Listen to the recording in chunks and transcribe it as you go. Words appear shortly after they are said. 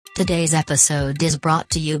Today's episode is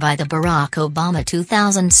brought to you by the Barack Obama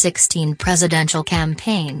 2016 presidential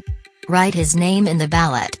campaign. Write his name in the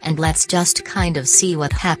ballot and let's just kind of see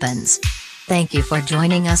what happens. Thank you for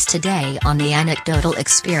joining us today on the Anecdotal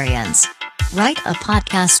Experience. Write a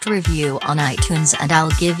podcast review on iTunes and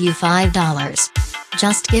I'll give you $5.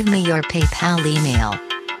 Just give me your PayPal email.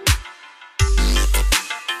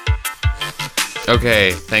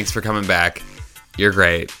 Okay, thanks for coming back. You're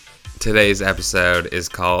great. Today's episode is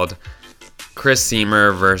called Chris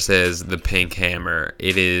Siemer versus the Pink Hammer.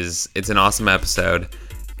 It's an awesome episode.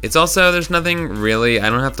 It's also, there's nothing really, I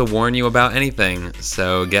don't have to warn you about anything.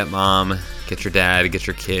 So get mom, get your dad, get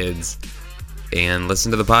your kids, and listen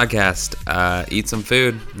to the podcast. Eat some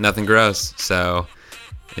food, nothing gross. So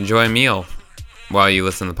enjoy a meal while you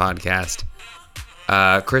listen to the podcast.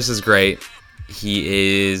 Chris is great.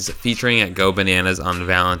 He is featuring at Go Bananas on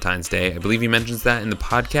Valentine's Day. I believe he mentions that in the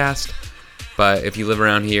podcast. But if you live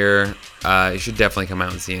around here, you should definitely come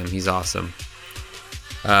out and see him. He's awesome.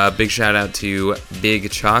 Big shout out to Big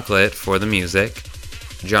Chocolate for the music,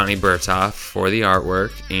 Johnny Bertoff for the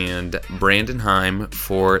artwork, and Brandon Heim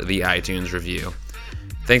for the iTunes review.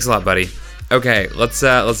 Thanks a lot, buddy. Okay, let's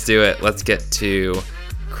do it. Let's get to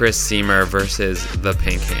Chris Siemer versus the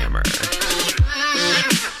Pink Hammer.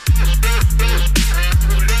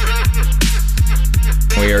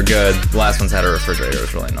 We are good. The last one's had a refrigerator. It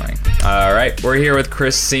was really annoying. All right, we're here with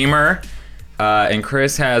Chris Siemer. And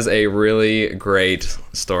Chris has a really great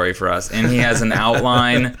story for us. And he has an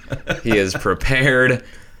outline. He is prepared.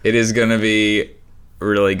 It is going to be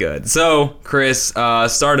really good. So, Chris,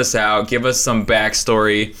 start us out. Give us some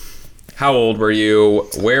backstory. How old were you?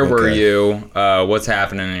 Where were you? What's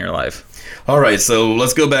happening in your life? All right, so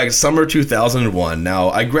let's go back summer 2001. Now,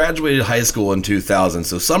 I graduated high school in 2000,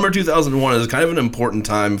 so summer 2001 is kind of an important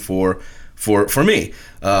time for me.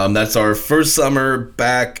 That's our first summer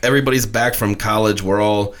back. Everybody's back from college. We're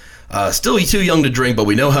all still too young to drink, but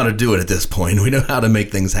we know how to do it at this point. We know how to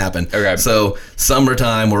make things happen. Okay. So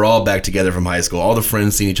summertime, we're all back together from high school. All the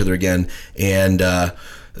friends seeing each other again, and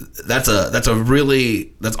that's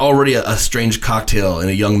already a strange cocktail in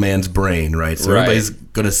a young man's brain, right? So everybody's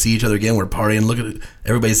going to see each other again. We're partying. Look at it.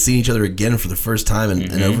 Everybody's seeing each other again for the first time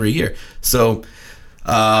in over a year. So,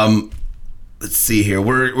 let's see here.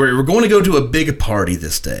 We're going to go to a big party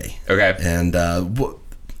this day. Okay. And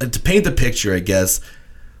to paint the picture, I guess,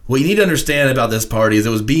 what you need to understand about this party is it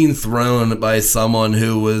was being thrown by someone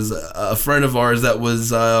who was a friend of ours that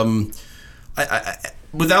was,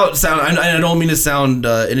 without sound, I don't mean to sound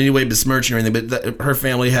in any way besmirching or anything, but her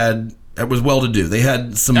family was well-to-do. They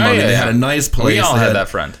had some money. They had a nice place. We all had that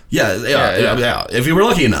friend. Yeah. If you were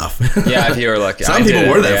lucky enough. Yeah, if you were lucky. Some people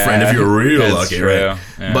were that friend if you were real lucky, true. right?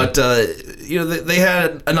 Yeah. But they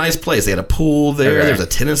had a nice place. They had a pool there. Okay. There's a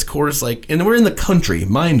tennis court. And we're in the country,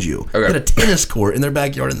 mind you. Okay. They had a tennis court in their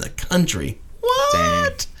backyard in the country. What?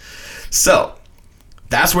 Damn. So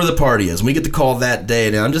that's where the party is. We get the call that day.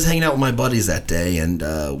 And I'm just hanging out with my buddies that day, and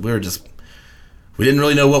we didn't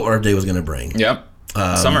really know what our day was going to bring. Yep.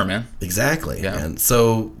 Summer, man. Exactly. Yeah. And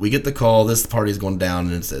so we get the call. This party's going down,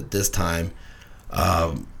 and it's at this time.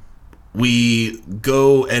 We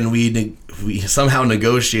go and we somehow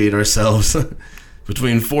negotiate ourselves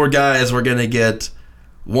between four guys. We're going to get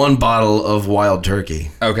one bottle of Wild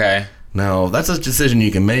Turkey. Okay. Now, that's a decision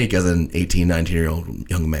you can make as an 18, 19-year-old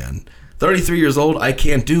young man. 33 years old, I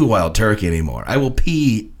can't do Wild Turkey anymore. I will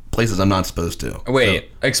pee places I'm not supposed to.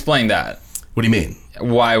 Wait, explain that. What do you mean?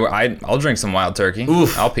 Why? I'll drink some Wild Turkey.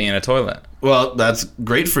 Oof. I'll pee in a toilet. Well, that's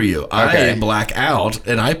great for you. Okay. I black out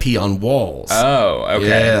and I pee on walls. Oh, okay.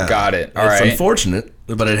 Yeah. Got it. All It's right. unfortunate,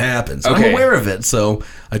 but it happens. Okay. I'm aware of it, so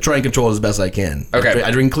I try and control it as best I can. Okay.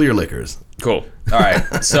 I drink clear liquors. Cool. All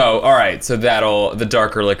right. So the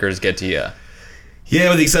darker liquors get to you. Yeah,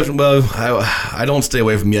 with the exception, well, I don't stay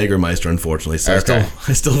away from Jägermeister, unfortunately, so Okay.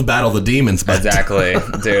 I still battle the demons. But Exactly.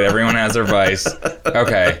 Dude, everyone has their vice.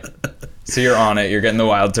 Okay. So you're on it. You're getting the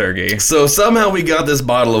Wild Turkey. So somehow we got this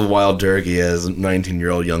bottle of Wild Turkey as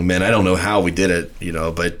 19-year-old young men. I don't know how we did it,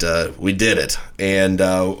 but we did it. And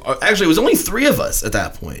actually, it was only three of us at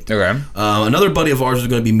that point. Okay. Another buddy of ours was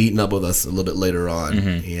going to be meeting up with us a little bit later on,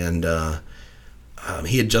 and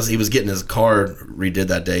he was getting his car redid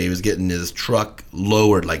that day. He was getting his truck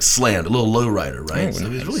lowered, like slammed, a little lowrider, right? Oh, so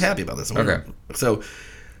he was nice. really happy about this. Okay. So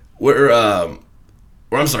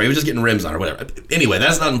I'm sorry, he was just getting rims on or whatever. Anyway,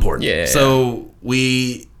 that's not important. Yeah. So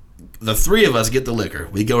the three of us get the liquor.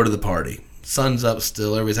 We go to the party. Sun's up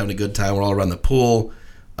still. Everybody's having a good time. We're all around the pool.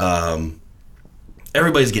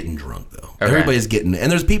 everybody's getting drunk though. Okay. Everybody's getting,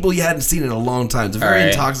 and there's people you hadn't seen in a long time. It's a very Right.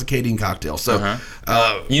 intoxicating cocktail. So,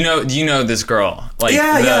 do you know this girl? Like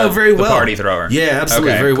very well. The party thrower. Yeah,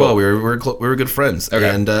 absolutely, Okay, very cool. well. We were good friends, Okay.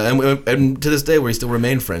 and to this day we still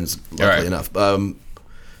remain friends. Luckily enough.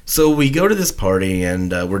 So we go to this party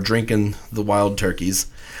and we're drinking the wild turkeys.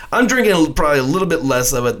 I'm drinking probably a little bit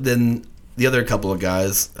less of it than the other couple of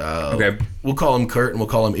guys. Okay. We'll call him Kurt and we'll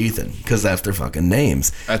call him Ethan because that's their fucking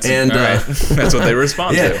names. That's and all right. That's what they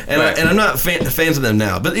respond yeah, to. and I'm not fans of them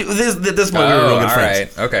now, but at this point we were real good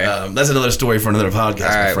friends. Right. Okay. That's another story for another podcast,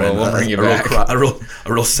 All my right, friend. well, we'll bring you a back.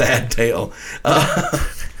 A real sad tale.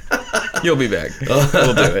 You'll be back.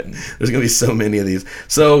 We'll do it. There's gonna be so many of these.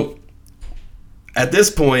 So at this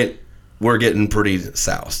point, we're getting pretty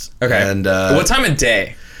soused. Okay. And what time of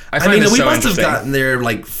day? I I mean, this we so must have interesting. gotten there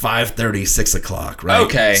like 5:30, 6 o'clock, right?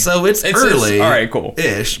 Okay. So it's early. all right, cool.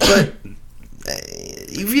 Ish, but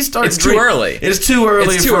if you start It's too early. It's too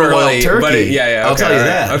early It's too for a wild early, turkey. but yeah, I'll okay, tell you all right,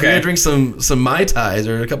 that. If okay. you're gonna drink some Mai Tais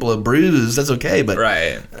or a couple of brews, that's okay, but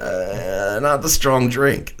Right. not the strong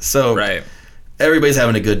drink. So Right. everybody's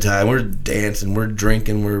having a good time. We're dancing, we're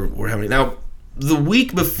drinking, we're having. Now, the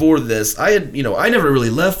week before this, I never really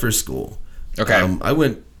left for school. Okay. I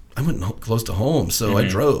went close to home, so I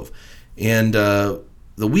drove. And the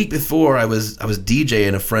week before, I was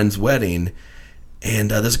DJing a friend's wedding,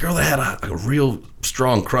 and this girl that I had a real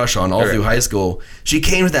strong crush on all through high school, she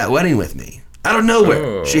came to that wedding with me out of nowhere.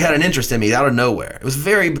 Oh. She had an interest in me out of nowhere. It was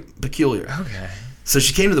very peculiar. Okay. So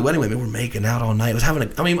she came to the wedding with me. We're making out all night. It was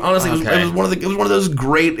honestly, Okay. it was one of those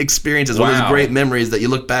great experiences, one of those Wow. great memories that you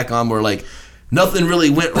look back on where like nothing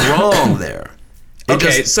really went wrong there. It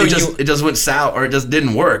just went south, or it just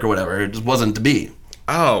didn't work, or whatever. It just wasn't to be.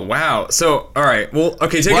 Oh wow. So all right. Well,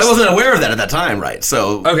 okay. Well, I wasn't aware of that at that time, right?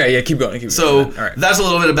 So Okay. Yeah. Keep going. So All right. that's a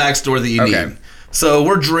little bit of backstory that you Okay. need. So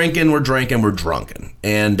we're drinking, we're drunken,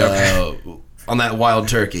 and on that wild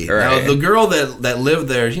turkey. Right. Now the girl that lived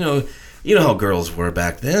there, you know how girls were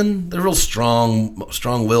back then. They're real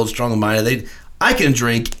strong-willed, strong-minded. I can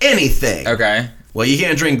drink anything. Okay. Well, you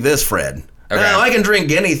can't drink this, Fred. Okay. No, I can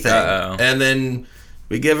drink anything. Uh-oh. And then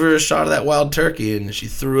we give her a shot of that wild turkey, and she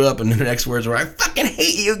threw up, and her next words were, "I fucking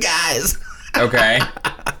hate you guys." Okay.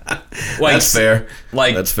 Like, That's fair.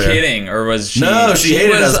 Like That's fair. kidding, or was she? No, she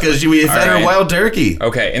hated us because we fed her Alright. wild turkey.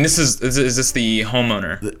 Okay, and is this the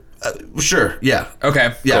homeowner? Sure, yeah.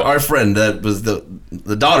 Okay. Yeah, cool. our friend that was the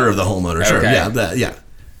daughter of the homeowner. Sure, Okay. yeah.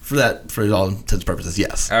 For all intents and purposes,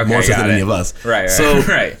 yes. Okay, More so got than it. any of us. Right. So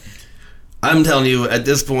right. I'm telling you, at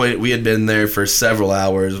this point, we had been there for several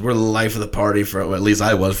hours. We're the life of the party for, well, at least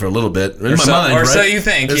I was for a little bit. In my mind, or right? so you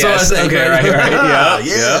think. Or Yes. so I think, Okay. Right.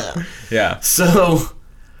 yeah. Yeah. So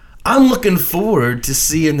I'm looking forward to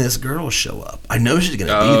seeing this girl show up. I know she's going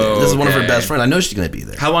to be there. This is one of her okay. best friends. I know she's going to be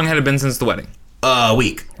there. How long had it been since the wedding? A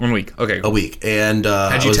week. 1 week. Okay. A week. And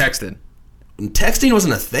Had you texted? Texting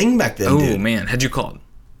wasn't a thing back then, Oh dude. man, had you called?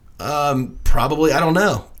 Probably. I don't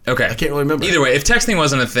know. Okay. I can't really remember. Either way, if texting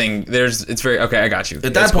wasn't a thing, it's very okay. I got you.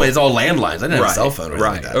 At that point, it's all landlines. I didn't have a right. cell phone or anything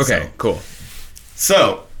Right. like that. Okay. Cool.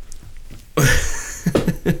 So,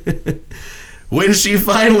 when she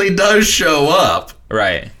finally does show up,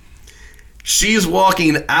 Right. she's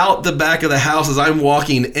walking out the back of the house as I'm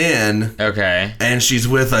walking in, Okay. and she's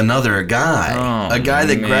with another guy. Oh, a guy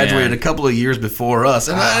that man. graduated a couple of years before us,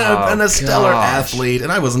 and a stellar gosh. athlete,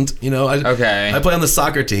 and I wasn't. Okay. I play on the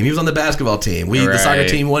soccer team. He was on the basketball team. The soccer Right.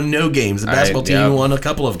 team won no games. The basketball team yep. won a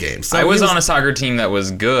couple of games. So I was he on a soccer team that was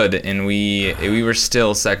good, and we were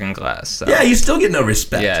still second class. So. Yeah, you still get no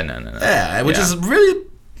respect. Yeah, no. Yeah, which Yeah. is really,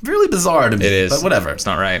 really bizarre to me. It is. But whatever. It's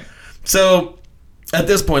not right. So, at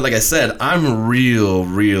this point, like I said, I'm real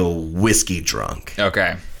whiskey drunk.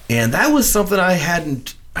 Okay. And that was something I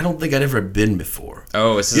don't think I'd ever been before.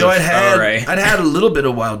 Oh, this is I'd had right. a little bit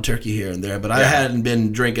of wild turkey here and there, but I hadn't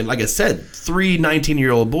been drinking. Like I said, 3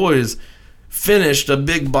 19-year-old boys finished a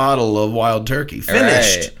big bottle of wild turkey.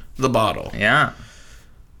 Finished the bottle. Yeah.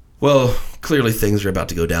 Well, clearly things are about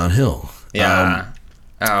to go downhill. Yeah.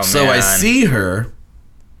 So I see her.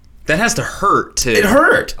 That has to hurt too. It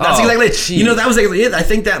hurt. That's exactly it. Geez. That was exactly it. I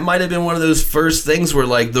think that might have been one of those first things where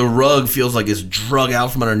like the rug feels like it's drug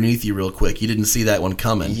out from underneath you real quick. You didn't see that one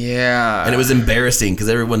coming. Yeah. And it was embarrassing because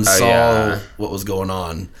everyone saw yeah. what was going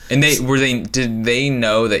on. And did they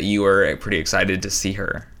know that you were pretty excited to see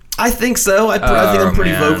her? I think so. I think I'm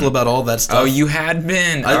pretty man. vocal about all that stuff. Oh, you had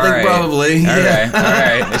been. I think probably. Yeah. All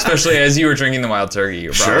right. Especially as you were drinking the wild turkey, you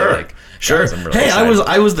were probably like, Sure. "Guys, I'm really Hey, excited."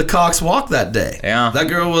 I was the Cox Walk that day. Yeah. That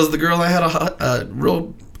girl was the girl I had a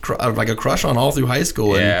real like a crush on all through high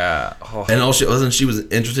school. And, Yeah. Oh. And all she was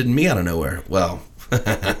interested in me out of nowhere. Well,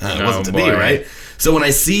 it wasn't to be, boy. right? So when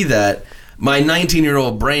I see that, my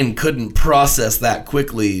 19-year-old brain couldn't process that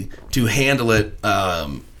quickly to handle it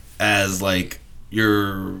as like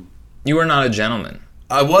You were not a gentleman.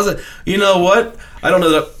 I wasn't. You know what? I don't know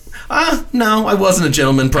that. No, I wasn't a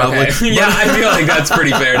gentleman, probably. Okay. Yeah, I feel like that's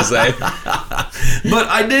pretty fair to say. But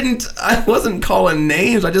I wasn't calling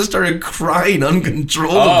names. I just started crying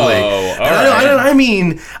uncontrollably. Oh, all right.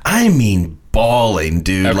 I mean bawling,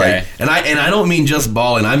 dude. Okay. Like, and I don't mean just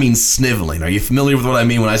bawling. I mean sniveling. Are you familiar with what I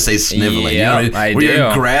mean when I say sniveling? Yeah, you know, I where do.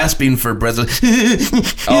 you're grasping for breath.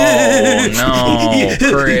 Oh no,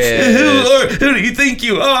 Chris! Who do you think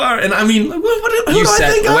you are? And I mean, who do I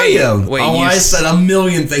think I am? Wait, I said a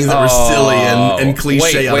million things that were silly and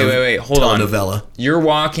cliche. Wait, hold on. Telenovela. You're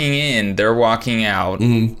walking in, they're walking out,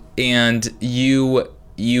 and you.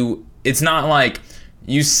 It's not like.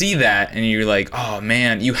 You see that and you're like, oh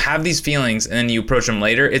man, you have these feelings, and then you approach them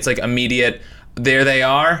later. It's like immediate, there they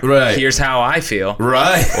are. Right. Here's how I feel.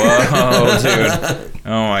 Right. Whoa, dude.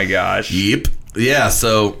 Oh my gosh. Yep. Yeah,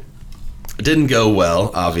 so it didn't go well,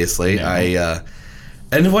 obviously. No.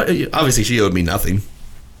 Obviously she owed me nothing.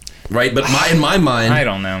 Right? But in my mind, I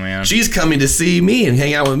don't know, man. She's coming to see me and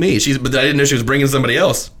hang out with me. But I didn't know she was bringing somebody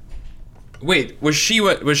else. Wait, was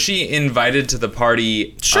she invited to the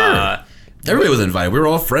party? Sure. Everybody was invited. We were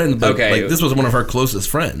all friends. But Okay. like, this was one of her closest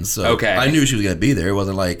friends. So Okay. I knew she was going to be there. It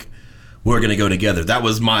wasn't like, we're going to go together. That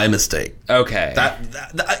was my mistake. Okay.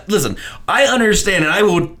 Listen, I understand, and I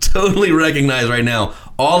will totally recognize right now,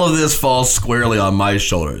 all of this falls squarely on my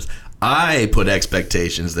shoulders. I put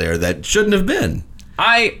expectations there that shouldn't have been.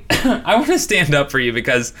 I want to stand up for you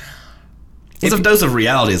because... It's a dose of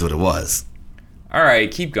reality is what it was. All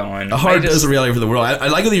right, keep going. A hard dose of reality for the world. I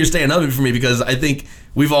like that you're standing up for me because I think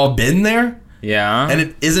we've all been there. Yeah. And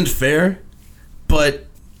it isn't fair, but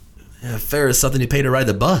fair is something you pay to ride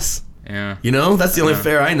the bus. Yeah. You know? That's the only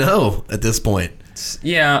fair I know at this point.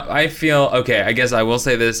 Yeah, I feel... Okay, I guess I will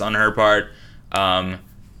say this on her part.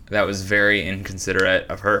 That was very inconsiderate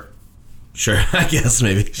of her. Sure, I guess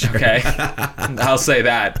maybe. Sure. Okay. I'll say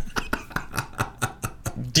that.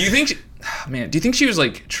 Do you think she was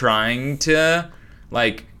like trying to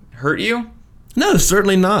like hurt you? No,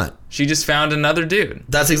 certainly not. She just found another dude.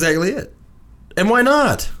 That's exactly it. And why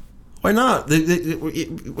not? Why not?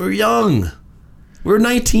 We're young. We're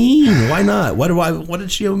 19. Why not? What did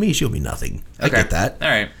she owe me? She owed me nothing. I get that. All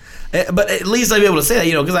right. But at least I'd be able to say that,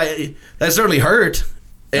 you know, because that certainly hurt.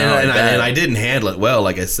 And I didn't handle it well,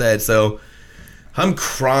 like I said. So I'm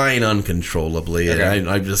crying uncontrollably, and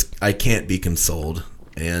I can't be consoled.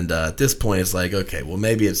 And at this point, it's like, okay, well,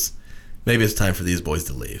 maybe it's time for these boys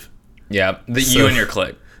to leave. Yeah, you and your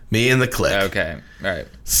clique. Me and the clique. Okay, all right.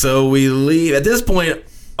 So we leave. At this point,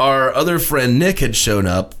 our other friend Nick had shown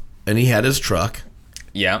up, and he had his truck.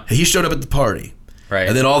 Yeah. He showed up at the party. Right.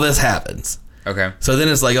 And then all this happens. Okay. So then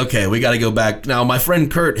it's like, okay, we got to go back. Now, my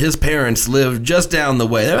friend Kurt, his parents live just down the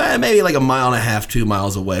way. Maybe like 1.5 miles, 2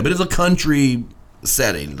 miles away. But it's a country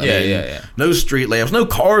setting. I mean, yeah. No street lamps, no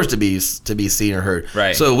cars to be seen or heard.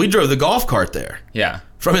 Right. So we drove the golf cart there. Yeah.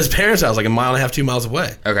 From his parents' house, like 1.5 miles, 2 miles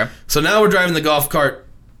away. Okay. So now we're driving the golf cart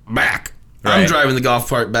back. Right. I'm driving the golf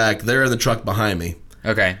cart back. They're in the truck behind me.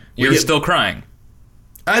 Okay. You're still crying.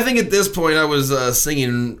 I think at this point I was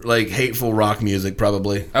singing like hateful rock music,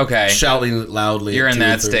 probably. Okay. Shouting loudly. You're in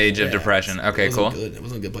that stage of depression. Okay, cool. Good. It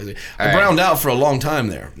wasn't a good place. I browned out for a long time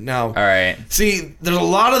there. Now, all right. See, there's a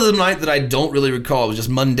lot of the night that I don't really recall. It was just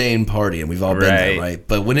mundane party, and we've all been there, right?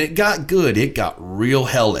 But when it got good, it got real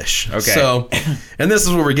hellish. Okay. So, and this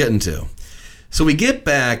is where we're getting to. So we get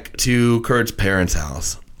back to Kurt's parents'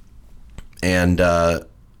 house, and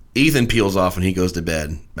Ethan peels off and he goes to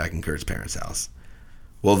bed back in Kurt's parents' house.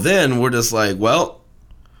 Well, then we're just like, well,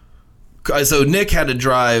 so Nick had to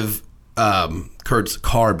drive Kurt's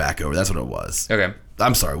car back over. That's what it was. Okay.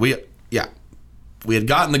 I'm sorry. We had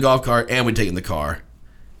gotten the golf cart and we'd taken the car,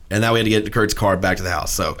 and now we had to get Kurt's car back to the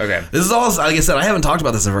house. So okay. This is all, like I said, I haven't talked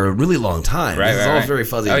about this for a really long time. Right. This is all very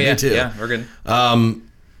fuzzy. Oh yeah, me too. Yeah, we're good.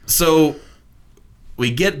 So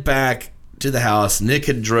we get back to the house. Nick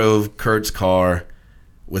had drove Kurt's car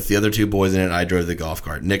with the other two boys in it. I drove the golf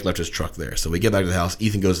cart. Nick left his truck there. So we get back to the house.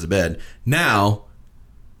 Ethan goes to bed. Now,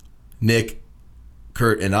 Nick,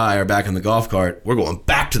 Kurt, and I are back in the golf cart. We're going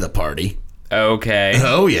back to the party. Okay.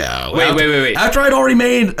 Oh, yeah. Wait. After I'd already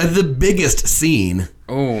made the biggest scene.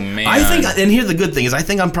 Oh, man. I think, and here's the good thing, is I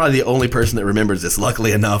think I'm probably the only person that remembers this,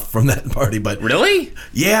 luckily enough, from that party. But Really?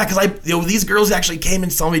 yeah, because these girls actually came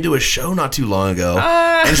and saw me do a show not too long ago,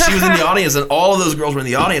 and she was in the audience, and all of those girls were in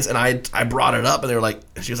the audience, and I brought it up, and they were like,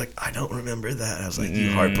 she was like, I don't remember that. I was like, you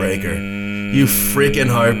heartbreaker, you freaking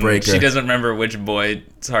heartbreaker. She doesn't remember which boy's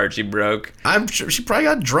heart she broke. I'm sure she probably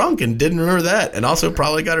got drunk and didn't remember that, and also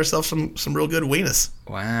probably got herself some real good weenus.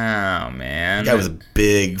 Wow, man. That guy was a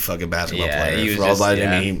big fucking basketball player. He was For all I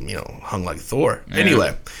just, knew, he hung like Thor. Yeah.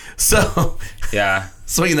 Anyway, so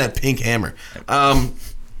swinging that pink hammer.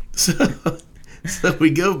 So we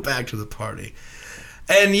go back to the party,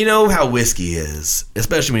 and you know how whiskey is,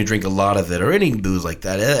 especially when you drink a lot of it or any booze like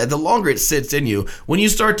that. The longer it sits in you, when you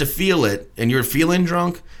start to feel it and you're feeling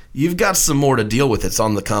drunk, you've got some more to deal with. It's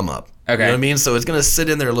on the come up. Okay. You know what I mean? So it's going to sit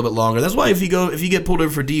in there a little bit longer. That's why if you get pulled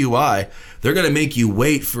over for DUI, they're going to make you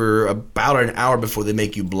wait for about an hour before they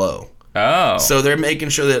make you blow. Oh. So they're making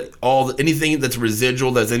sure that anything that's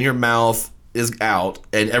residual that's in your mouth is out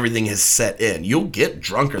and everything is set in. You'll get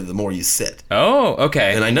drunker the more you sit. Oh,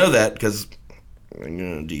 okay. And I know that because I'm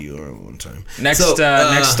going to DUI one time. Next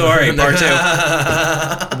story, part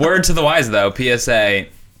 2. Word to the wise, though, PSA.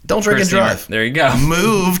 Don't drink and drive. There you go.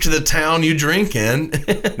 Move to the town you drink in.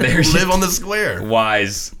 Live on the square.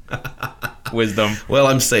 Wise. Wisdom. Well,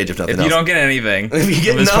 I'm sage if nothing else. If you don't get anything, if you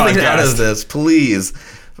get nothing out of this, please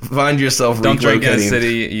find yourself don't drink in a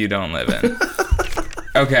city you don't live in.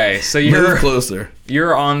 Okay, so move closer.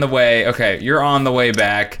 You're on the way. Okay, you're on the way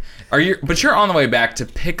back. But you're on the way back to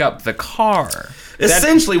pick up the car.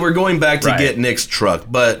 Essentially, we're going back to get Nick's truck,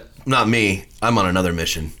 but not me. I'm on another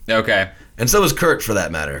mission. Okay. And so is Kurt, for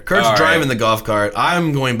that matter. Kurt's driving the golf cart.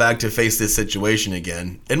 I'm going back to face this situation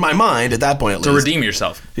again. In my mind, at that point at least. To redeem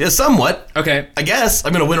yourself. Yeah, somewhat. Okay. I guess.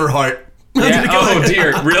 I'm going to win her heart. Yeah. Oh,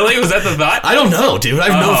 dear. Really? Was that the thought? I don't know, dude. I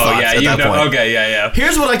have no thoughts at that point. Okay, yeah.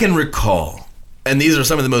 Here's what I can recall. And these are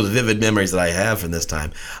some of the most vivid memories that I have from this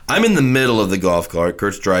time. I'm in the middle of the golf cart.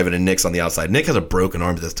 Kurt's driving and Nick's on the outside. Nick has a broken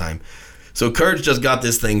arm at this time. So Kurt's just got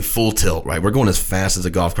this thing full tilt, right? We're going as fast as a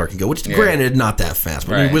golf cart can go, which granted, not that fast.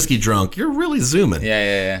 But when you're whiskey drunk, you're really zooming.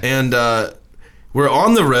 Yeah. And we're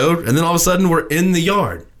on the road, and then all of a sudden, we're in the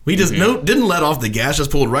yard. We just didn't let off the gas, just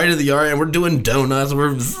pulled right into the yard, and we're doing donuts.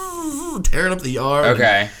 We're tearing up the yard.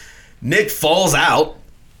 Okay. Nick falls out,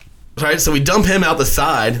 right? So we dump him out the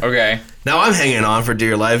side. Okay. Now I'm hanging on for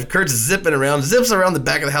dear life. Kurt's zips around the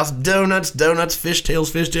back of the house. Donuts,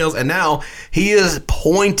 fishtails. And now he is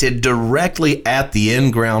pointed directly at the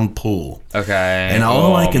in-ground pool. Okay. And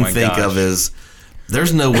all I can think of is,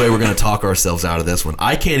 there's no way we're going to talk ourselves out of this one.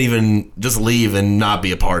 I can't even just leave and not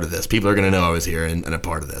be a part of this. People are going to know I was here and a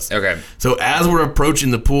part of this. Okay. So as we're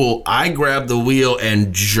approaching the pool, I grab the wheel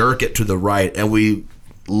and jerk it to the right, and we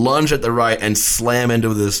lunge at the right and slam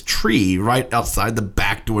into this tree right outside the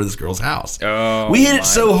back door of this girl's house. Oh, we hit it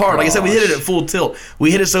so hard. Like I said, we hit it at full tilt.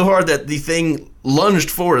 We hit it so hard that the thing lunged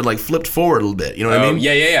forward, like flipped forward a little bit. You know what I mean?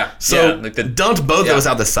 Yeah. So like dumped both of us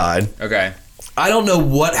out the side. Okay. I don't know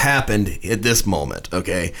what happened at this moment,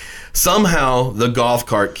 okay? Somehow the golf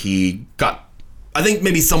cart key I think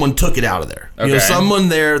maybe someone took it out of there. Okay. You know, someone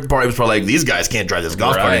there was probably like, these guys can't drive this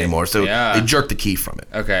golf cart anymore. So they jerked the key from it.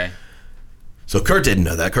 Okay. So Kurt didn't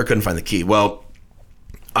know that. Kurt couldn't find the key. Well,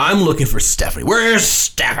 I'm looking for Stephanie. Where's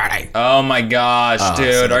Stephanie? Oh my gosh,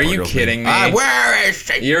 dude. Are you kidding me? Where is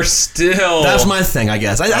she? You're still... That's my thing, I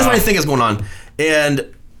guess. That's what I think is going on.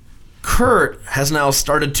 And Kurt has now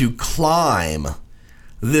started to climb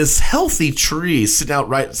this healthy tree sitting out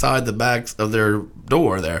right outside the back of their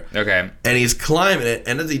door there. Okay. And he's climbing it,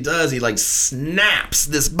 and as he does, he like snaps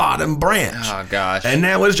this bottom branch. Oh gosh. And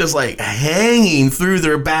now it's just like hanging through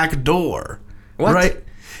their back door. What? Right?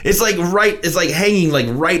 It's like hanging like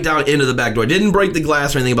right down into the back door. It didn't break the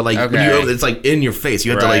glass or anything, but like when you open it, it's like in your face.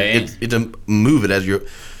 You have to like to move it as you're.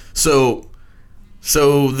 So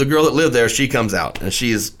the girl that lived there, she comes out and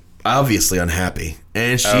she's obviously unhappy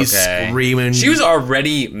and she's screaming. She was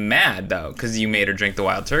already mad though because you made her drink the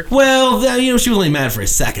wild turkey. Well, she was only mad for a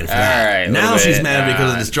second for that. All right, now she's mad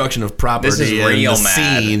because of the destruction of property and the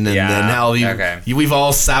scene, and now we've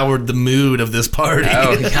all soured the mood of this party.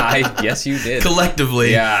 Oh, yes, you did.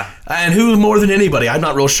 Collectively. Yeah. And who more than anybody? I'm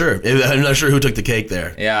not real sure. I'm not sure who took the cake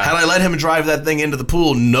there. Yeah. Had I let him drive that thing into the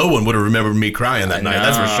pool, no one would have remembered me crying that night.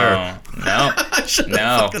 That's for sure. No. I should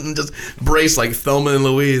have fucking just braced like Thelma and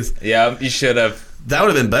Louise. Yeah, you should have. That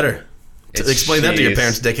would have been better. Explain that to your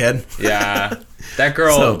parents, dickhead. Yeah, that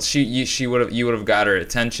girl. You would have got her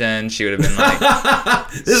attention. She would have been like,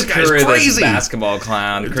 "This guy's crazy, this basketball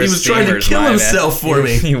clown." He was trying to kill himself for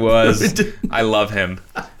me. He was. I love him.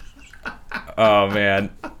 Oh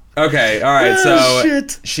man. Okay, all right. So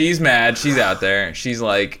shit. she's mad. She's out there. She's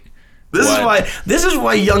like, This what? is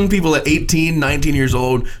why young people at 18, 19 years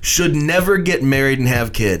old should never get married and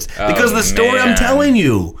have kids. Because the story I'm telling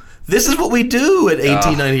you, this is what we do at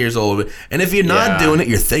 18, 19 years old. And if you're not doing it,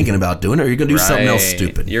 you're thinking about doing it, or you're going to do something else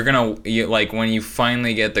stupid. You're going to, like, when you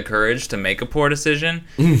finally get the courage to make a poor decision,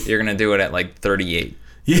 you're going to do it at, like, 38.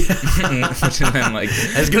 Yeah. Then, like,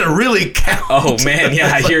 it's going to really count. Oh, man,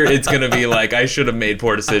 yeah, it's going to be like, I should have made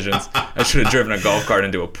poor decisions. I should have driven a golf cart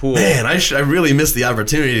into a pool. Man, I really missed the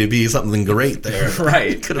opportunity to be something great there.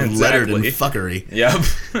 Right. Could have lettered in fuckery.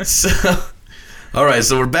 Yep. So, all right,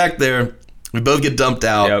 so we're back there. We both get dumped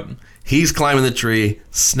out. Yep. He's climbing the tree,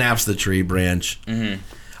 snaps the tree branch. Mm-hmm.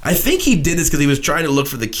 I think he did this because he was trying to look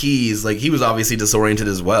for the keys. Like, he was obviously disoriented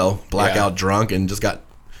as well, blackout drunk, and just got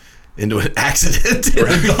into an accident.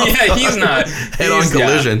 Yeah, he's not. Head-on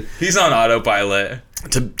collision. Yeah, he's on autopilot.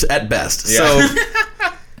 At best. Yeah.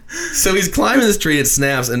 So he's climbing this tree, it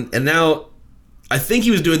snaps, and now I think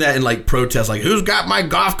he was doing that in like protest, like, who's got my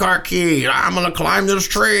golf cart key? I'm going to climb this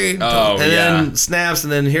tree. Oh, and then snaps,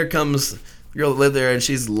 and then here comes the girl that lived there, and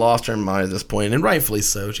she's lost her mind at this point, and rightfully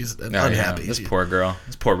so. She's unhappy. Yeah. This poor girl.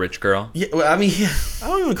 This poor rich girl. Yeah, well, I mean, I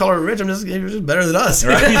don't even call her rich. You're just better than us.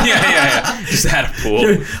 Right? Yeah. Just had a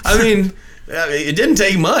pool. I mean, it didn't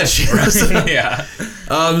take much. Yeah.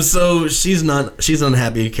 So she's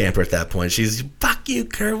unhappy camper at that point. She's, fuck you,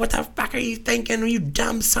 Kurt. What the fuck are you thinking, you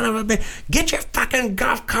dumb son of a bitch? Get your fucking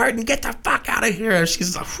golf cart and get the fuck out of here.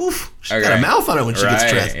 She's like, whew. She's got a mouth on her when she gets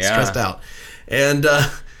stressed out. And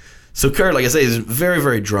so Kurt, like I say, is very,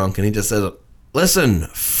 very drunk, and he just says, listen,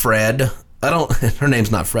 Fred. Her name's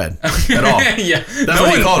not Fred at all. Yeah. That's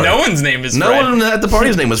what he called her. No one's name is Fred. No one at the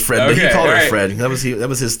party's name was Fred, but he called her Fred. That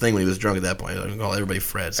was his thing when he was drunk at that point. He called everybody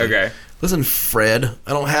Fred. So, okay. Listen, Fred,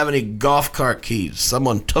 I don't have any golf cart keys.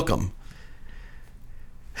 Someone took them.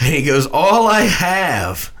 And he goes, all I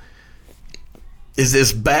have is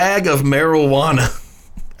this bag of marijuana.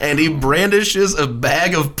 And he brandishes a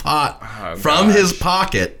bag of pot from his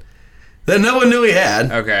pocket that no one knew he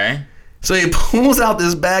had. Okay. So he pulls out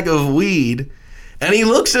this bag of weed, and he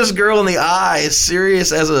looks this girl in the eye,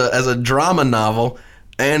 serious as a drama novel,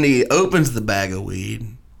 and he opens the bag of weed,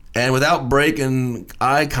 and without breaking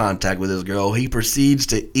eye contact with this girl, he proceeds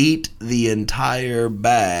to eat the entire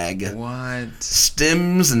bag. What?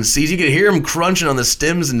 Stems and seeds. You could hear him crunching on the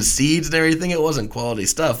stems and seeds and everything. It wasn't quality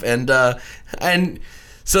stuff. And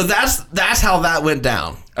so that's how that went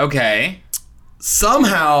down. Okay.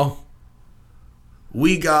 Somehow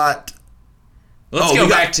we got... Let's go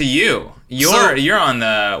back to you. You're on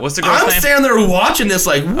the... What's the girl's name? I'm standing there watching this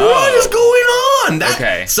like, what is going on?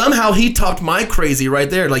 Okay. Somehow he topped my crazy right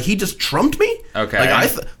there. Like, he just trumped me? Okay.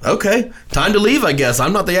 Like, okay, time to leave, I guess.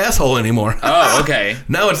 I'm not the asshole anymore. Oh, okay.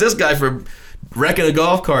 Now it's this guy for wrecking a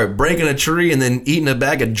golf cart, breaking a tree, and then eating a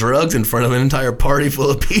bag of drugs in front of an entire party full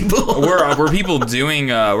of people. Were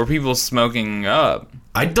people smoking up?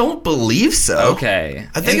 I don't believe so. Okay.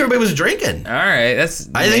 I think everybody was drinking. All right. I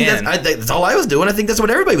think that's all I was doing. I think that's what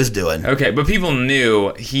everybody was doing. Okay, but people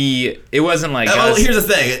knew it wasn't like well, here's the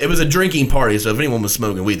thing. It was a drinking party, so if anyone was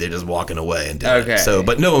smoking weed, they're just walking away and doing it. So,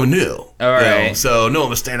 but no one knew. All right. So no one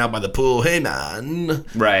was standing out by the pool. Hey, man.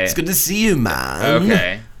 Right. It's good to see you, man.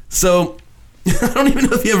 Okay. So... I don't even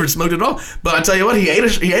know if he ever smoked at all, but I tell you what, he ate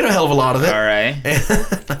a hell of a lot of it. All right.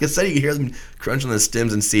 And like I said, you can hear them crunching the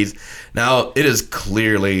stems and seeds. Now, it is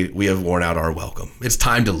clearly we have worn out our welcome. It's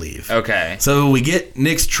time to leave. Okay. So we get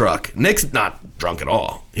Nick's truck. Nick's not drunk at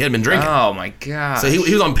all. He hadn't been drinking. Oh my god. So he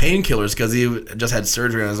was on painkillers because he just had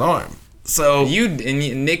surgery on his arm. So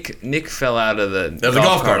Nick fell out of the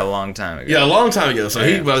golf cart a long time ago. Yeah, a long time ago.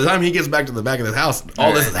 So by the time he gets back to the back of the house,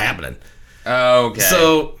 all this is happening. Okay.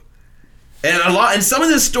 So. And some of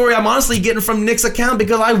this story I'm honestly getting from Nick's account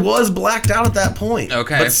because I was blacked out at that point.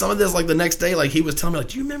 Okay. But some of this, like the next day, like he was telling me, like,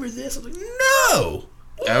 do you remember this? I was like, no.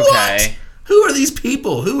 Okay. What? Who are these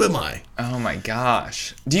people? Who am I? Oh my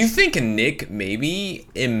gosh. Do you think Nick maybe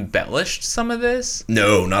embellished some of this?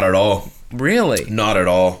 No, not at all. Really? Not at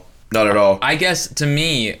all. Not at all. I guess to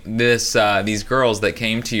me, these girls that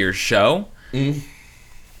came to your show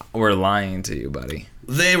were lying to you, buddy.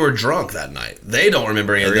 They were drunk that night. They don't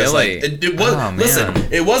remember any of this. Really? Like, it was.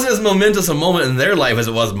 Listen, it wasn't as momentous a moment in their life as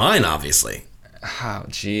it was mine, obviously. Oh,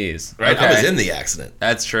 jeez. Right? Okay. I was in the accident.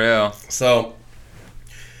 That's true. So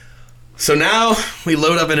now we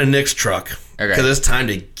load up into Nick's truck. Okay. Because it's time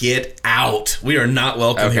to get out. We are not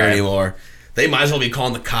welcome here anymore. They might as well be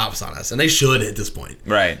calling the cops on us. And they should at this point.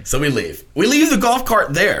 Right. So we leave. We leave the golf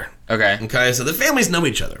cart there. Okay. Okay, so the families know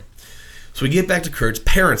each other. So we get back to Kurt's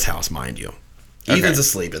parents' house, mind you. Ethan's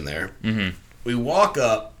asleep in there. Mm-hmm. We walk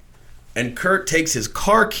up And Kurt takes his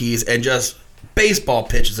car keys and just baseball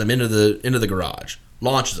pitches them into the garage.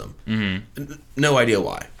 Launches them. Mm-hmm. No idea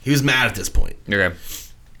why. He was mad at this point. Okay.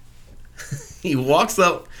 He walks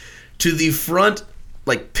up to the front,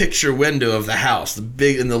 like, picture window of the house,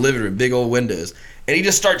 in the living room, big old windows, and he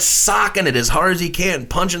just starts socking it as hard as he can,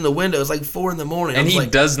 punching the windows like 4 a.m. And he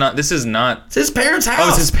does not. This is not. It's his parents' house. Oh,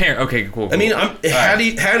 it's his parent. Okay, cool. I mean,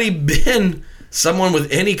 had he been someone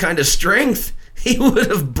with any kind of strength, he would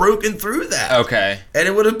have broken through that. Okay. And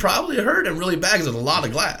it would have probably hurt him really bad because there's a lot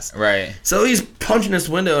of glass. Right. So he's punching this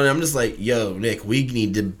window, and I'm just like, yo, Nick, we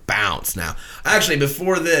need to bounce now. Actually,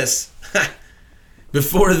 before this,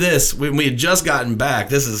 when we had just gotten back,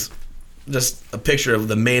 this is just a picture of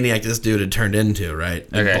the maniac this dude had turned into, right?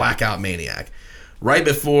 The blackout maniac. Right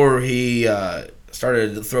before he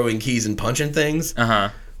started throwing keys and punching things,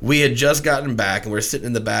 we had just gotten back, and we're sitting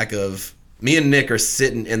in the back of... Me and Nick are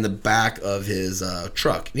sitting in the back of his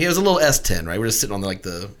truck. He has a little S10, right? We're just sitting on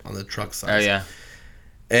the truck side. Oh yeah.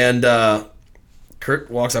 And Kurt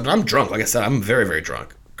walks up, and I'm drunk. Like I said, I'm very, very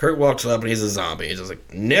drunk. Kurt walks up, and he's a zombie. He's just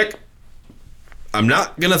like, Nick, I'm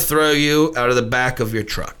not gonna throw you out of the back of your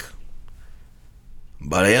truck,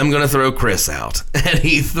 but I am gonna throw Chris out. And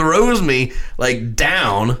he throws me like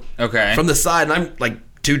down, from the side, and I'm like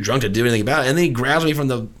too drunk to do anything about it. And then he grabs me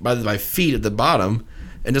by my feet at the bottom.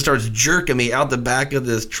 And just starts jerking me out the back of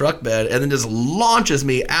this truck bed, and then just launches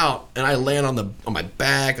me out, and I land on my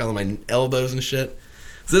back, on my elbows and shit.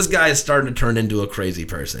 So this guy is starting to turn into a crazy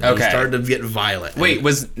person. Okay. He's starting to get violent. Wait,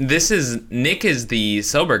 Nick is the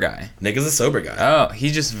sober guy? Nick is the sober guy. Oh,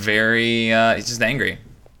 he's just he's just angry.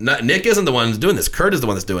 Nick isn't the one who's doing this. Kurt is the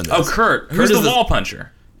one that's doing this. Oh, Kurt. Who's the wall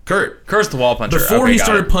puncher? Kurt's the wall puncher. Before he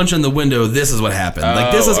started punching the window, this is what happened.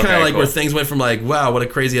 Like, this is kind of like where things went from like, wow, what a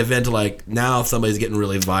crazy event, to like, now somebody's getting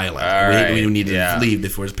really violent. We need to leave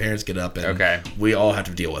before his parents get up, and we all have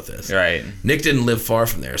to deal with this. Right. Nick didn't live far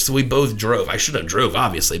from there, so we both drove. I should have drove,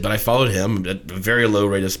 obviously, but I followed him at a very low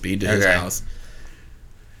rate of speed to his house.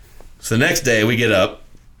 So the next day, we get up,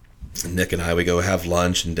 and Nick and we go have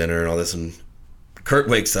lunch and dinner and all this, and Kurt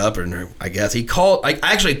wakes up, and I guess I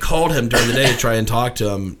actually called him during the day to try and talk to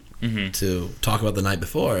him, to talk about the night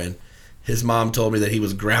before, and his mom told me that he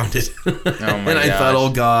was grounded. And I thought,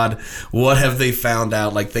 oh God, what have they found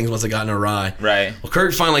out? Like, things must have gotten awry. Right. Well,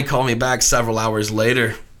 Kurt finally called me back several hours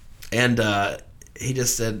later, and he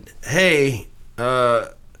just said, hey,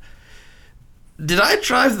 did I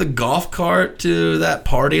drive the golf cart to that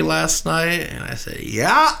party last night? And I said,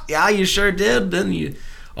 yeah, you sure did. Then you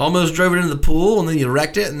almost drove it into the pool, and then you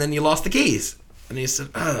wrecked it, and then you lost the keys. And he said,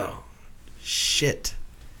 oh, shit.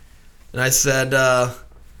 And I said,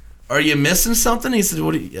 are you missing something? He said,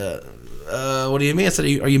 what do you mean? I said,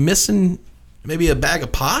 are you missing maybe a bag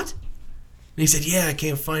of pot? And he said, yeah, I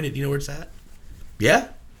can't find it. Do you know where it's at? Yeah.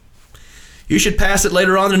 You should pass it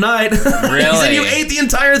later on tonight. Really? He said, you ate the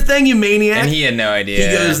entire thing, you maniac. And he had no idea.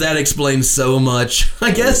 He goes, that explains so much.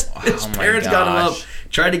 I guess his parents got him up,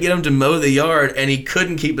 tried to get him to mow the yard, and he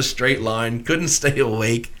couldn't keep a straight line, couldn't stay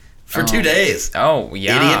awake for 2 days. Oh,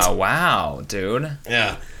 yeah. Idiot. Wow, dude.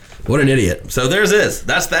 Yeah. What an idiot. So there's this.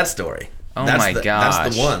 That's that story. Oh, that's gosh.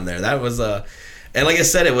 That's the one there. That was, and like I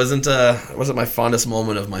said, it wasn't my fondest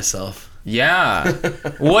moment of myself. Yeah.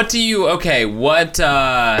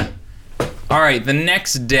 All right, the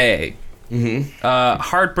next day.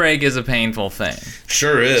 Heartbreak is a painful thing.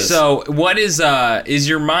 Sure is. So what is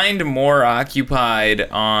your mind more occupied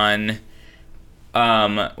on,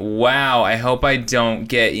 wow, I hope I don't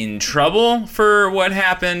get in trouble for what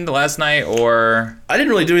happened last night, or... I didn't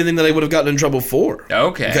really do anything that I would have gotten in trouble for.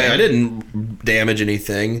 Okay. I didn't damage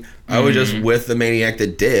anything. I was just with the maniac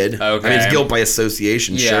that did. Okay. I mean, it's guilt by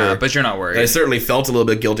association, sure. Yeah, but you're not worried. I certainly felt a little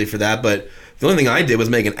bit guilty for that, but the only thing I did was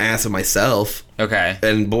make an ass of myself. Okay.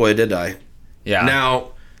 And boy, did I. Yeah.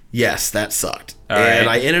 Now, yes, that sucked. All and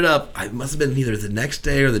right. I ended up, I must have been either the next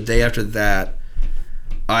day or the day after that,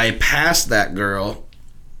 I passed that girl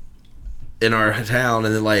in our town,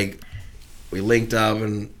 and then, like, we linked up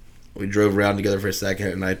and we drove around together for a second,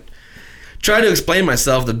 and I tried to explain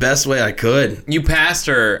myself the best way I could. You passed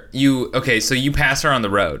her. So you passed her on the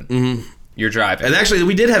road. Mm-hmm. You're driving. And actually,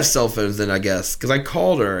 we did have cell phones then, I guess, because I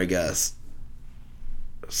called her, I guess.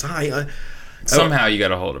 Somehow you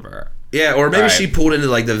got a hold of her. Yeah, or maybe she pulled into,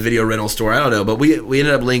 like, the video rental store. I don't know, but we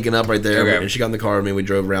ended up linking up right there, and she got in the car with me. We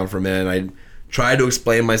drove around for a minute, and I tried to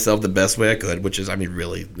explain myself the best way I could, which is, I mean,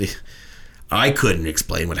 really, I couldn't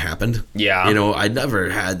explain what happened. Yeah. You know, I'd never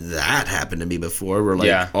had that happen to me before, where,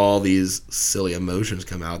 like, all these silly emotions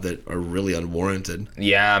come out that are really unwarranted.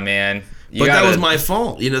 Yeah, man. But that was my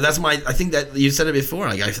fault. That's my. I think that you said it before.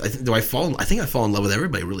 Like, I think I fall in love with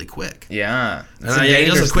everybody really quick. Yeah, and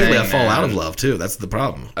just as quickly I fall out of love too. That's the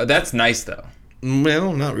problem. That's nice though.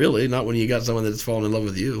 Well, not really. Not when you got someone that's fallen in love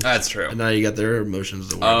with you. That's true. And now you got their emotions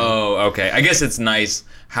to work on. Okay. I guess it's nice.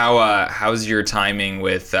 How's your timing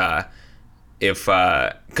with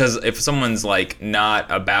because if someone's like not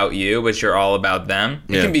about you but you're all about them,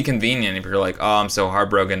 it can be convenient if you're like, oh, I'm so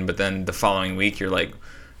heartbroken, but then the following week you're like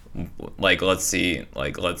let's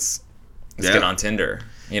get on Tinder.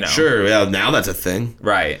 Sure, yeah. Now that's a thing,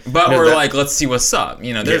 right? But we're like, let's see what's up.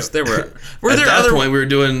 There were at that point we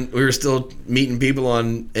were still meeting people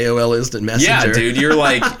on AOL Instant Messenger. Yeah, dude, you're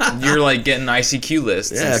like getting ICQ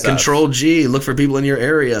lists. Yeah, Control G, look for people in your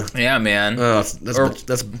area. Yeah, man. Oh,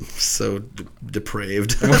 that's so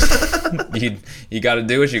depraved. you got to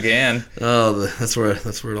do what you can. Oh, that's where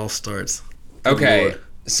it all starts. Okay, Lord.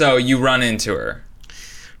 So you run into her.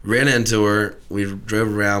 Ran into her. We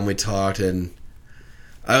drove around. We talked and.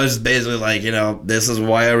 I was basically like, this is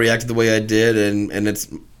why I reacted the way I did, and at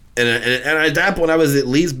that point I was at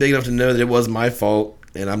least big enough to know that it was my fault,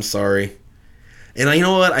 and I'm sorry. And you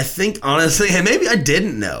know what? I think honestly, and maybe I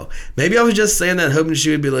didn't know. Maybe I was just saying that hoping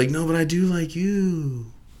she would be like, no, but I do like you.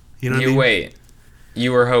 You know what I mean? Wait.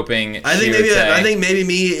 You were hoping. I think maybe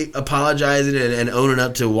me apologizing and owning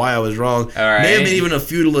up to why I was wrong may have been even a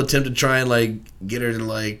futile attempt to try and like get her to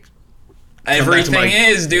like. Everything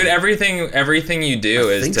you do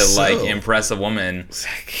is to like impress a woman.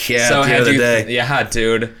 Yeah, so at the end of the day. Yeah,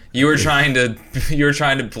 dude. You were trying to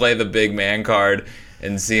play the big man card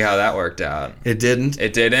and see how that worked out. It didn't.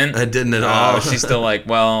 It didn't? It didn't at all. She's still like,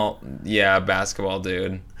 well, yeah, basketball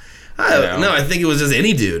dude. No, I think it was just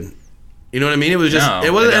any dude. You know what I mean? It was just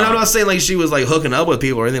it wasn't, and I'm not saying like she was like hooking up with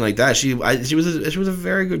people or anything like that. She was a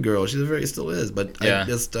very good girl. Still is, but yeah.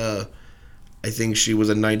 I think she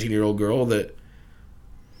was a 19-year-old girl that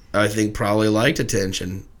I think probably liked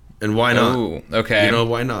attention. And why not? Ooh, okay.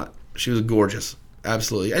 Why not? She was gorgeous.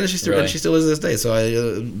 Absolutely. And she still is to this day. So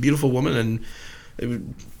a beautiful woman,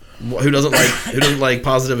 and who doesn't like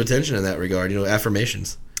positive attention in that regard,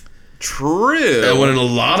 affirmations. True. And when a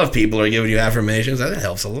lot of people are giving you affirmations, that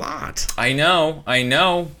helps a lot. I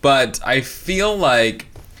know, but I feel like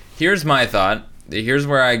here's my thought. Here's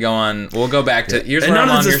where I go on. We'll go back to. Here's where I'm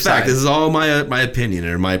on your side. This is all my opinion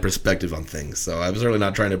or my perspective on things. So I was certainly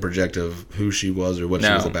not trying to project of who she was or what she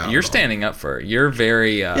was about. You're standing up for her. You're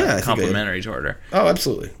very complimentary toward her. Oh,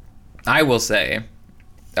 absolutely. I will say,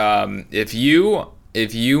 if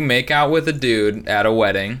you make out with a dude at a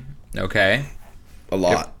wedding, okay, a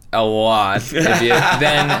lot,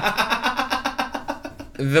 then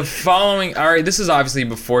the following. All right, this is obviously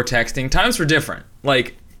before texting. Times were different.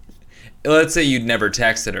 Like. Let's say you'd never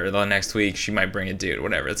texted her. The next week, she might bring a dude,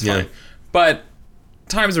 whatever. It's fine. But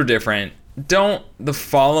times were different. Don't the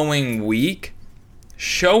following week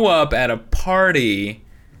show up at a party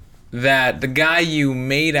that the guy you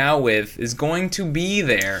made out with is going to be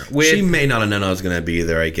there. She may not have known I was going to be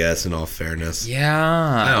there, I guess, in all fairness.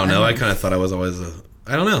 Yeah. I don't know. I kind of thought I was always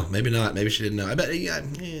I don't know. Maybe not. Maybe she didn't know. I bet,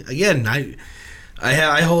 again,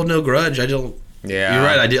 I hold no grudge. I don't. Yeah, you're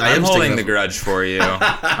right. I'm holding the grudge for you.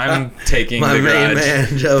 I'm taking the grudge. My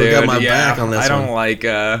man Joe got my back on this one.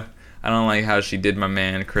 I don't like how she did my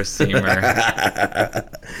man Chris Siemer.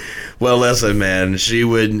 Well, listen, man. She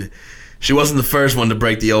wasn't the first one to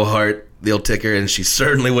break the old heart, the old ticker, and she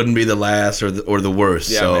certainly wouldn't be the last or the worst.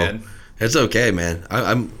 Yeah, so man. It's okay, man.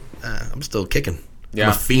 I'm still kicking. Yeah.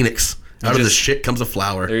 I'm a phoenix. Out of the shit comes a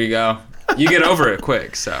flower. There you go. You get over it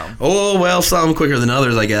quick. So. Oh well, some quicker than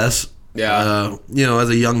others, I guess. Yeah. As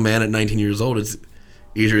a young man at 19 years old, it's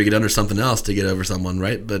easier to get under something else to get over someone,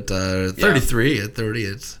 right? But 33 at 30,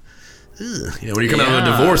 it's when you come out of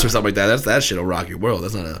a divorce or something like that shit'll rock your world.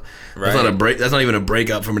 That's not That's not even a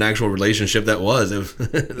breakup from an actual relationship. That was.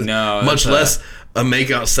 No. Much less a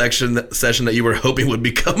makeout session that you were hoping would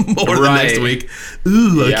become more the next week.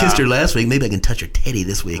 Ooh, I kissed her last week. Maybe I can touch her titty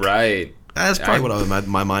this week. Right. That's probably what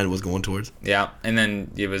my mind was going towards. Yeah, and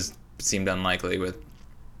then it seemed unlikely with.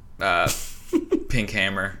 Pink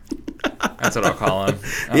Hammer. That's what I'll call him.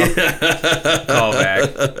 Call back.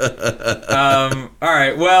 All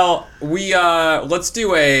right. Well, let's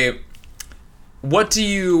do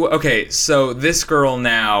okay, so this girl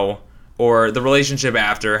now, or the relationship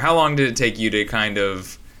after, how long did it take you to kind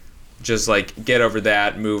of just like get over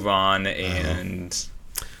that, move on, and...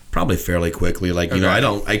 Probably fairly quickly. Like,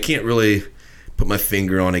 I can't really... put my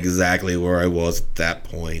finger on exactly where I was at that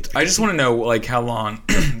point. I just want to know like how long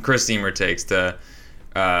Chris Siemer takes to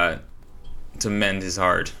mend his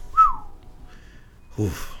heart.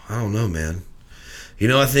 Oof, I don't know, man.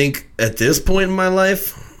 I think at this point in my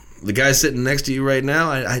life, the guy sitting next to you right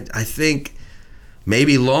now, I think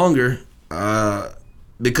maybe longer.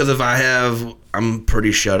 Because if I'm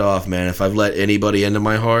pretty shut off, man. If I've let anybody into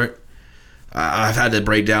my heart, I've had to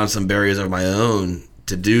break down some barriers of my own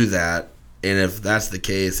to do that. And if that's the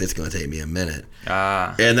case, it's going to take me a minute.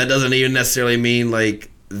 And that doesn't even necessarily mean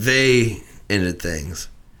like they ended things.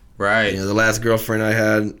 Right. You know, the last girlfriend I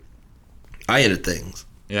had, I ended things.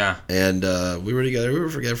 Yeah. And we were together. We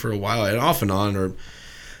were together for a while, and off and on.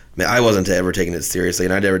 Man, I wasn't ever taking it seriously,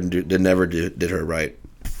 and I never did her right.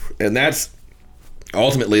 And that's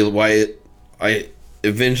ultimately why I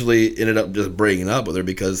eventually ended up just breaking up with her,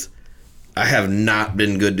 because I have not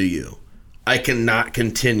been good to you. I cannot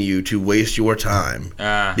continue to waste your time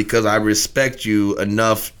because I respect you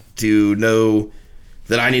enough to know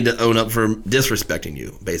that I need to own up for disrespecting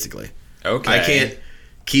you, basically. Okay. I can't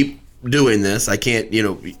keep doing this. I can't,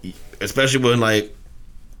 especially when like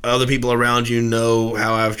other people around you know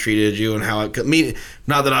how I've treated you and how I mean,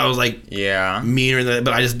 not that I was like meaner than that,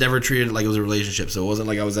 but I just never treated it like it was a relationship. So it wasn't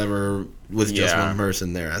like I was ever with just one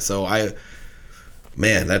person there. So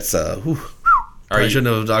that's I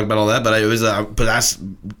shouldn't have talked about all that, but it was but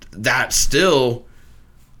that's still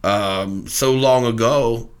so long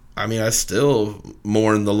ago. I mean, I still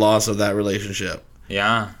mourn the loss of that relationship.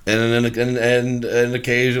 Yeah. And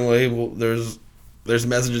occasionally there's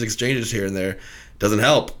messages exchanges here and there. Doesn't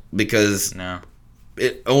help because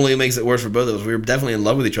it only makes it worse for both of us. We were definitely in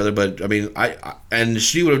love with each other, but I mean, and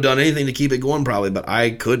she would have done anything to keep it going probably, but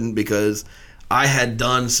I couldn't because I had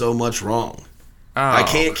done so much wrong. I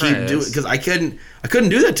can't keep doing it because I couldn't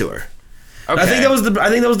do that to her. Okay. I think that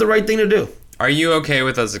was the right thing to do. Are you okay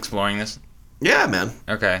with us exploring this? Yeah, man.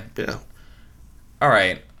 Okay. Yeah. All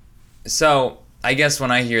right. So I guess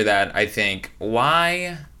when I hear that, I think,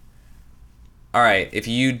 why? All right, if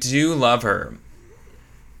you do love her,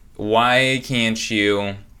 why can't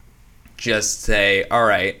you just say, all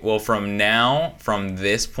right, well, from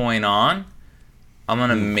this point on, I'm going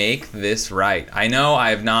to make this right. I know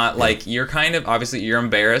I have not, like, you're kind of, obviously, you're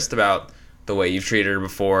embarrassed about the way you've treated her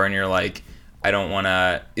before, and you're like, I don't want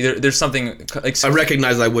to, there's something. Like, I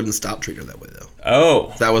recognize I wouldn't stop treating her that way, though.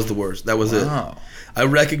 Oh. That was the worst. That was it. I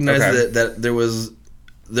recognize that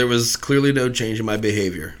there was clearly no change in my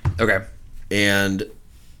behavior. Okay. And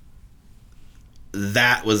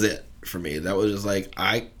that was it for me. That was just like,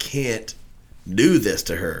 I can't do this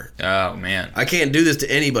to her. Oh, man. I can't do this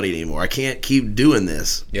to anybody anymore. I can't keep doing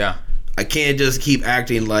this. Yeah. I can't just keep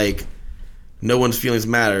acting like no one's feelings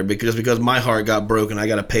matter because my heart got broken. I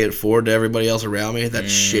got to pay it forward to everybody else around me.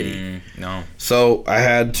 That's shitty. No. So I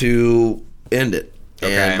had to end it.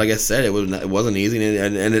 Okay. And like I said, it wasn't easy,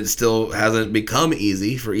 and it still hasn't become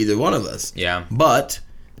easy for either one of us. Yeah. But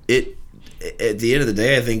at the end of the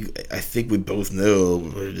day, I think we both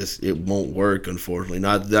know it won't work. Unfortunately,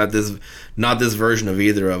 not this version of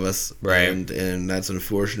either of us. Right. And that's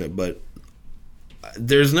unfortunate. But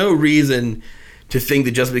there's no reason to think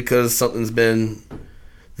that just because something's been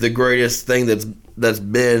the greatest thing that's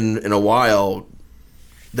been in a while,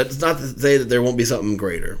 that's not to say that there won't be something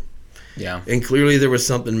greater. Yeah. And clearly there was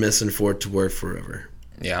something missing for it to work forever.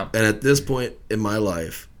 Yeah. And at this point in my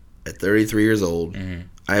life, at 33 years old,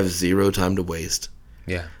 I have zero time to waste.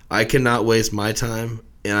 Yeah. I cannot waste my time,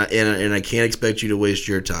 and I can't expect you to waste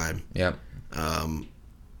your time. Yep.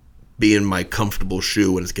 Be in my comfortable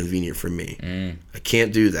shoe when it's convenient for me. I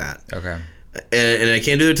can't do that. Okay. And I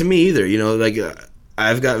can't do it to me either. Like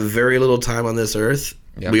I've got very little time on this earth.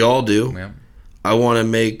 Yep. We all do. Yep. I want to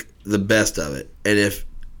make the best of it. And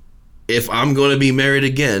if I'm going to be married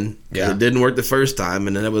again, it didn't work the first time,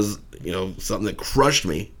 and then it was something that crushed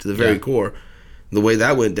me to the very core. The way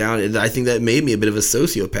that went down, I think that made me a bit of a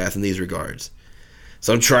sociopath in these regards.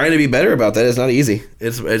 So I'm trying to be better about that. It's not easy.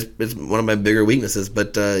 It's one of my bigger weaknesses.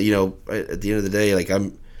 But at the end of the day, like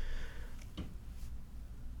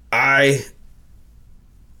I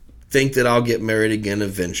think that I'll get married again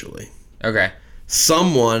eventually. Okay.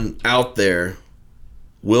 Someone out there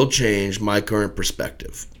will change my current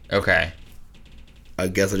perspective. Okay. I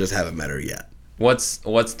guess I just haven't met her yet. What's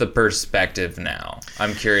the perspective now?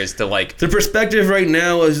 I'm curious to like. The perspective right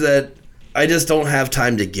now is that I just don't have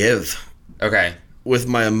time to give. Okay. With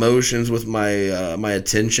my emotions, with my my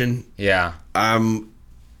attention. Yeah. I'm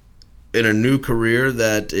in a new career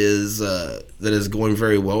that is going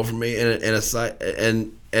very well for me,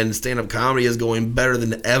 and stand-up comedy is going better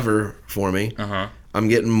than ever for me. I'm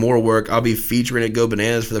getting more work. I'll be featuring at Go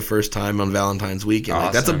Bananas for the first time on Valentine's weekend. Awesome.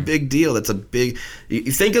 Like, that's a big deal. That's a big.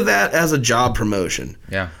 You think of that as a job promotion.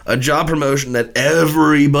 Yeah. A job promotion that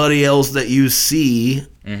everybody else that you see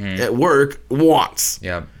at work wants.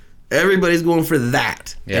 Yeah. Everybody's going for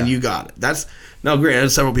that, yeah. and you got it. Now, granted,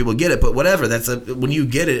 several people get it, but whatever. When you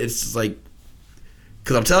get it, it's just like,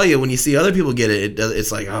 because I'm telling you, when you see other people get it,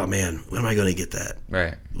 it's like, oh man, when am I going to get that?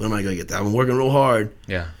 Right. When am I going to get that? I'm working real hard.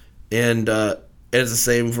 Yeah. And it's the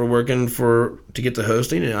same for working to get to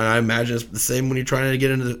hosting, and I imagine it's the same when you're trying to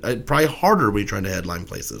get into probably harder when you're trying to headline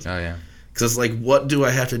places. Oh yeah. Because it's like, what do I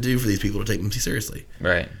have to do for these people to take them seriously?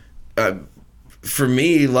 Right. For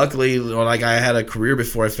me, luckily, like I had a career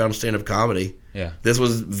before I found stand-up comedy. Yeah. This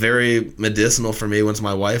was very medicinal for me once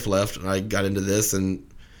my wife left, and I got into this, and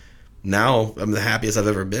now I'm the happiest I've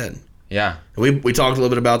ever been. Yeah. We talked a little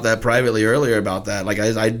bit about that privately earlier about that. Like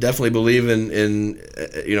I definitely believe in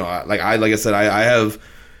like I said, I have,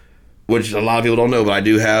 which a lot of people don't know, but I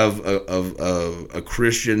do have a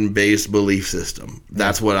Christian-based belief system.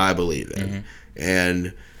 That's what I believe in. Mm-hmm.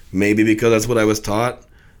 And maybe because that's what I was taught,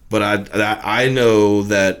 but I know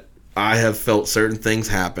that I have felt certain things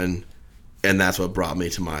happen, and that's what brought me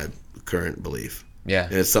to my current belief. Yeah.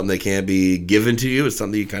 And it's something that can't be given to you. It's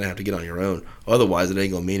something you kind of have to get on your own. Otherwise, it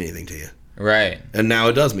ain't going to mean anything to you. Right. And now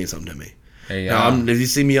it does mean something to me. There you go. Now, if you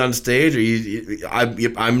see me on stage,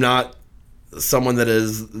 I'm not someone that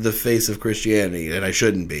is the face of Christianity, and I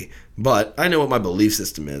shouldn't be. But I know what my belief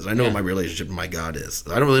system is. I know what my relationship with my God is.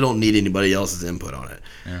 I don't need anybody else's input on it.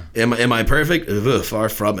 Yeah. Am I perfect? Ugh, far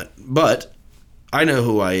from it. But I know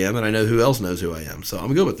who I am, and I know who else knows who I am. So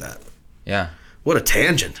I'm good with that. Yeah. What a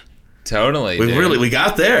tangent. Totally. We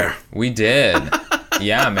got there. We did.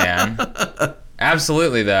 Yeah, man.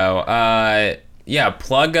 Absolutely, though.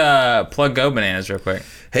 Plug Go Bananas real quick.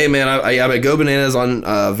 Hey, man, I'm at Go Bananas on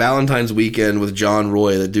Valentine's weekend with John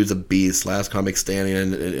Roy. That dude's a beast. Last Comic Standing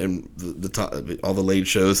and the top, all the late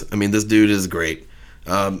shows. I mean, this dude is great.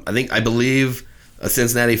 I believe a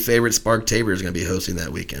Cincinnati favorite, Spark Tabor, is going to be hosting that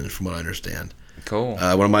weekend, from what I understand. Cool.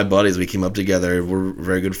 One of my buddies, we came up together. We're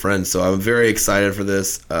very good friends, so I'm very excited for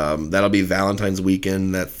this. That'll be Valentine's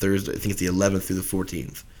weekend, that Thursday. I think it's the 11th through the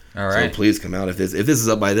 14th. All right. So please come out. If this is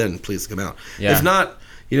up by then, please come out. Yeah. If not,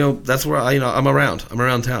 that's where I'm around. I'm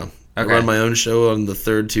around town. Okay. I run my own show on the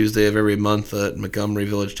third Tuesday of every month at Montgomery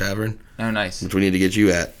Village Tavern. Oh, nice. Which we need to get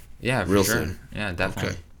you at. Yeah, real sure. soon. Yeah,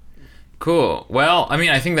 definitely. Okay. Cool. Well, I mean,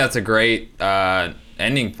 I think that's a great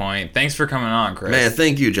ending point. Thanks for coming on, Chris. Man,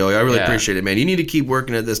 thank you, Joey. I really appreciate it, man. You need to keep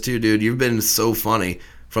working at this too, dude. You've been so funny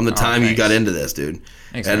from the time you got into this, dude.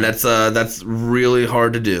 Thanks, and man. that's really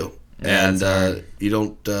hard to do. Yeah, and you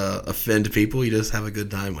don't offend people. You just have a good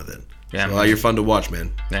time with it. Yeah, so, you're fun to watch,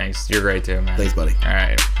 man. Thanks. You're great too, man. Thanks, buddy. All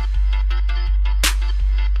right.